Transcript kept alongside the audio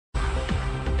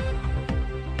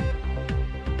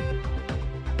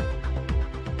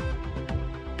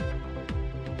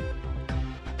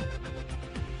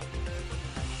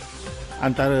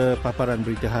Antara paparan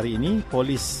berita hari ini,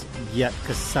 polis giat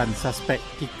kesan suspek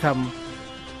tikam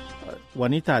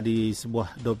wanita di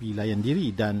sebuah dobi layan diri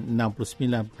dan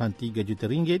 69.3 juta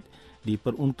ringgit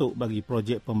diperuntuk bagi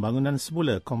projek pembangunan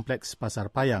semula Kompleks Pasar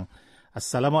Payang.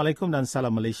 Assalamualaikum dan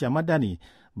salam Malaysia Madani.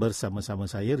 Bersama-sama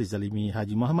saya Rizalimi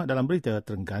Haji Muhammad dalam berita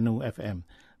Terengganufm FM.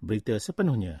 Berita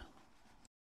sepenuhnya.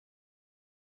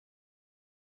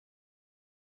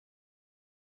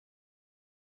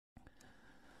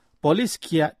 Polis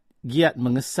giat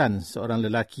mengesan seorang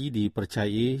lelaki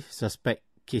dipercayai suspek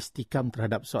kes tikam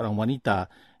terhadap seorang wanita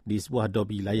di sebuah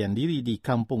dobi layan diri di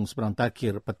Kampung Seberang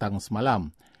Takir petang semalam.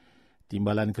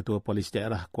 Timbalan Ketua Polis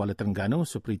Daerah Kuala Terengganu,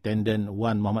 Superintendent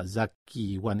Wan Muhammad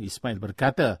Zaki Wan Ismail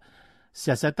berkata,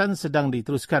 siasatan sedang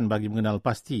diteruskan bagi mengenal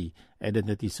pasti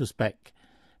identiti suspek.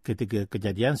 Ketika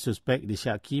kejadian, suspek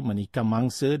disyaki menikam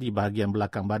mangsa di bahagian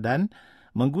belakang badan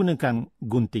menggunakan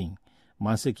gunting.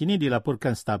 Mangsa kini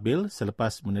dilaporkan stabil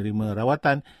selepas menerima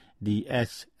rawatan di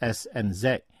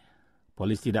SSNZ.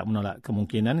 Polis tidak menolak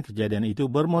kemungkinan kejadian itu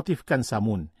bermotifkan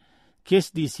samun. Kes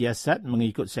disiasat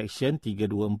mengikut Seksyen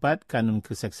 324 Kanun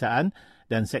Keseksaan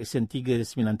dan Seksyen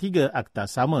 393 Akta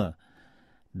Sama.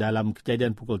 Dalam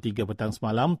kejadian pukul 3 petang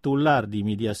semalam, tular di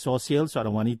media sosial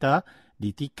seorang wanita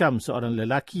ditikam seorang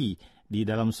lelaki di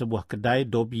dalam sebuah kedai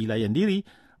dobi layan diri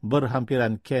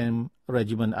berhampiran kamp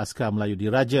Regimen Askar Melayu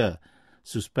Diraja.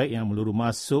 Suspek yang meluru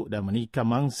masuk dan menikam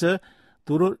mangsa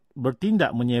turut bertindak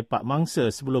menyepak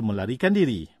mangsa sebelum melarikan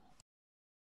diri.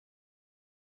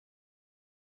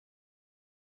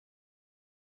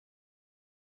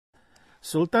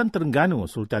 Sultan Terengganu,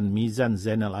 Sultan Mizan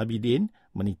Zainal Abidin,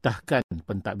 menitahkan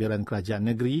pentadbiran kerajaan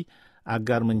negeri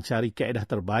agar mencari kaedah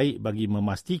terbaik bagi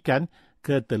memastikan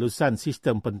ketelusan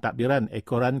sistem pentadbiran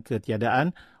ekoran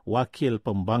ketiadaan wakil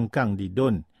pembangkang di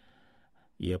DUN.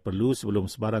 Ia perlu sebelum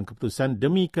sebarang keputusan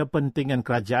demi kepentingan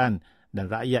kerajaan dan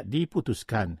rakyat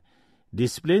diputuskan.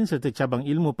 Disiplin serta cabang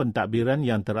ilmu pentadbiran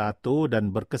yang teratur dan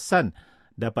berkesan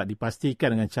dapat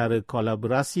dipastikan dengan cara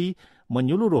kolaborasi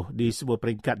menyeluruh di sebuah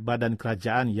peringkat badan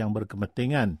kerajaan yang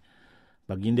berkepentingan.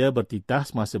 Baginda bertitah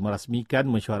semasa merasmikan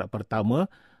mesyuarat pertama,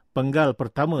 penggal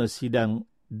pertama sidang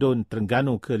DUN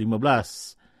Terengganu ke-15.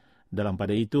 Dalam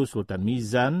pada itu, Sultan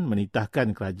Mizan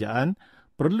menitahkan kerajaan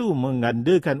perlu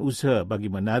menggandakan usaha bagi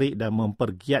menarik dan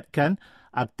mempergiatkan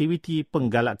aktiviti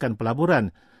penggalakan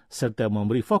pelaburan serta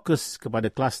memberi fokus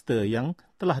kepada kluster yang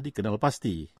telah dikenal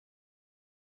pasti.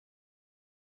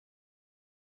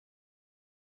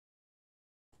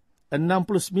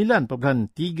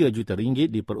 RM69.3 juta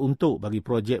diperuntuk bagi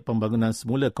projek pembangunan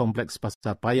semula Kompleks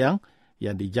Pasar Payang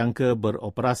yang dijangka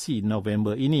beroperasi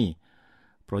November ini.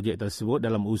 Projek tersebut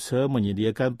dalam usaha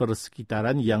menyediakan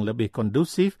persekitaran yang lebih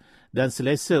kondusif dan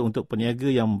selesa untuk peniaga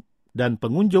dan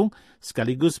pengunjung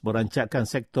sekaligus merancangkan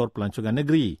sektor pelancongan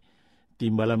negeri.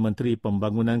 Timbalan Menteri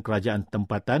Pembangunan Kerajaan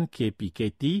Tempatan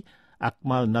KPKT,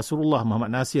 Akmal Nasrullah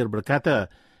Muhammad Nasir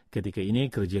berkata, ketika ini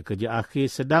kerja-kerja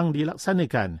akhir sedang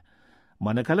dilaksanakan.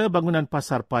 Manakala bangunan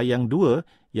Pasar Payang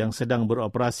 2 yang sedang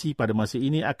beroperasi pada masa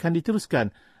ini akan diteruskan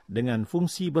dengan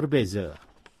fungsi berbeza.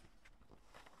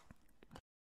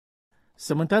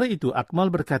 Sementara itu,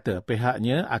 Akmal berkata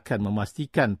pihaknya akan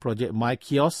memastikan projek My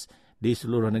Kiosk di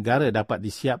seluruh negara dapat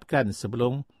disiapkan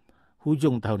sebelum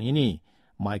hujung tahun ini.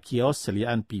 My Kiosk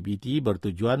seliaan PBT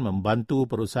bertujuan membantu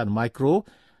perusahaan mikro,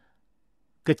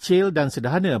 kecil dan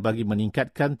sederhana bagi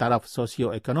meningkatkan taraf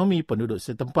sosioekonomi penduduk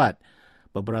setempat.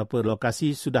 Beberapa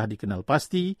lokasi sudah dikenal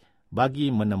pasti bagi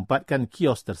menempatkan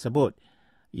kios tersebut.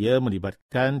 Ia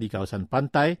melibatkan di kawasan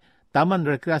pantai, taman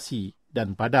rekreasi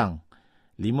dan padang.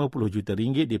 RM50 juta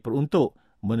diperuntuk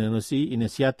menerusi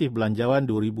inisiatif belanjawan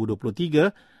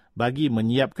 2023 bagi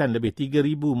menyiapkan lebih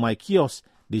 3,000 My Kiosk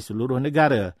di seluruh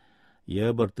negara.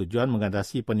 Ia bertujuan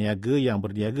mengatasi peniaga yang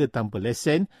berniaga tanpa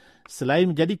lesen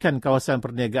selain menjadikan kawasan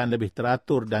perniagaan lebih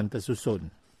teratur dan tersusun.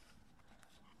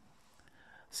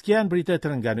 Sekian berita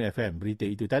Terengganu FM. Berita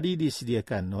itu tadi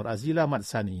disediakan Nur Azila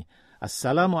Matsani.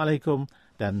 Assalamualaikum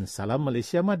dan salam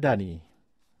Malaysia Madani.